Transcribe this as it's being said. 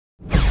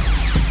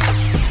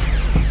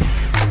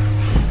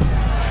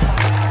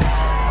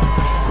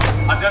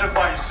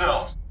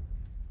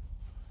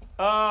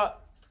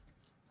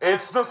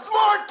It's the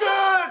Smart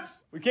Kids!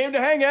 We came to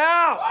hang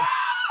out!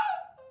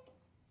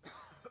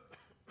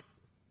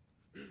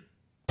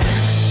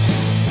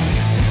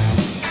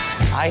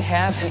 I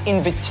have an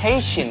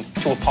invitation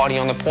to a party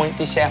on the point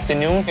this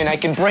afternoon, and I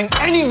can bring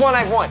anyone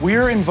I want.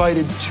 We're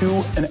invited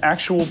to an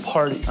actual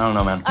party. I don't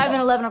know, man. I have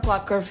an 11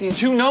 o'clock curfew.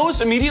 2 no's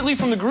immediately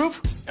from the group?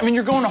 I mean,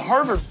 you're going to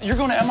Harvard. You're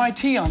going to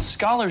MIT on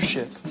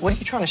scholarship. What are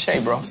you trying to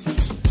say, bro?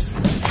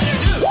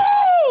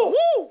 Woo!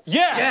 Woo!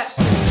 Yes!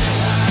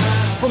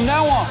 From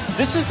now on,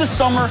 this is the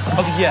summer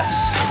of yes.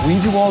 We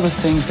do all the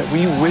things that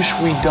we wish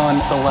we'd done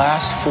the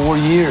last 4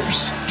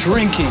 years.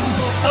 Drinking.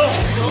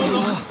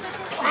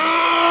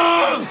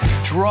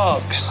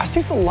 Drugs. I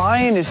think the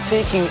lion is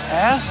taking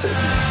acid.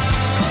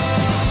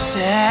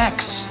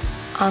 Sex.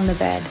 On the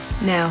bed,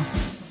 now.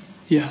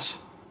 Yes,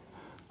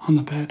 on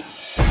the bed.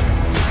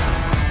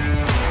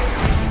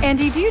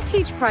 Andy, do you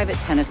teach private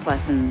tennis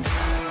lessons?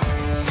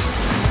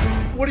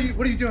 What are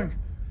you doing?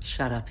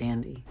 Shut up,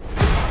 Andy.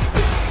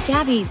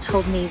 Gabby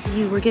told me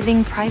you were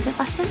giving private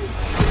lessons.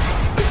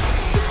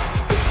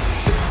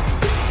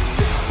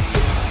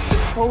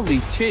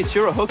 Holy tits,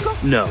 you're a hooker?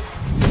 No.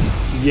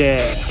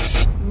 Yeah.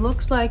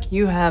 Looks like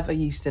you have a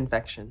yeast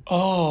infection.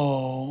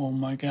 Oh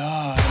my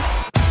God.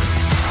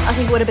 I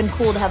think it would have been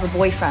cool to have a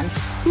boyfriend.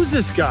 Who's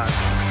this guy?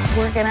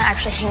 We're gonna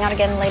actually hang out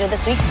again later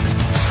this week.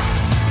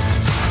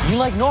 You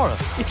like Nora?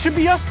 It should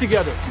be us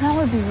together. That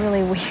would be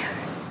really weird.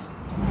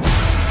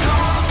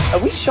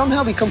 Have we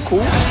somehow become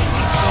cool?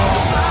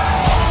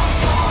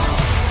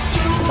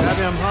 Grab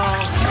him,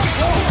 huh?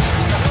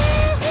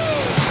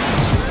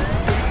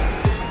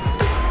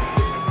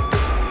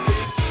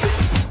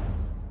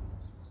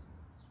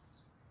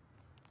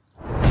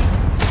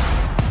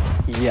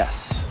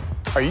 Yes.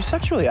 Are you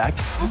sexually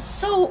active? That's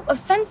so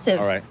offensive.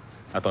 All right.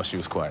 I thought she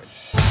was quiet.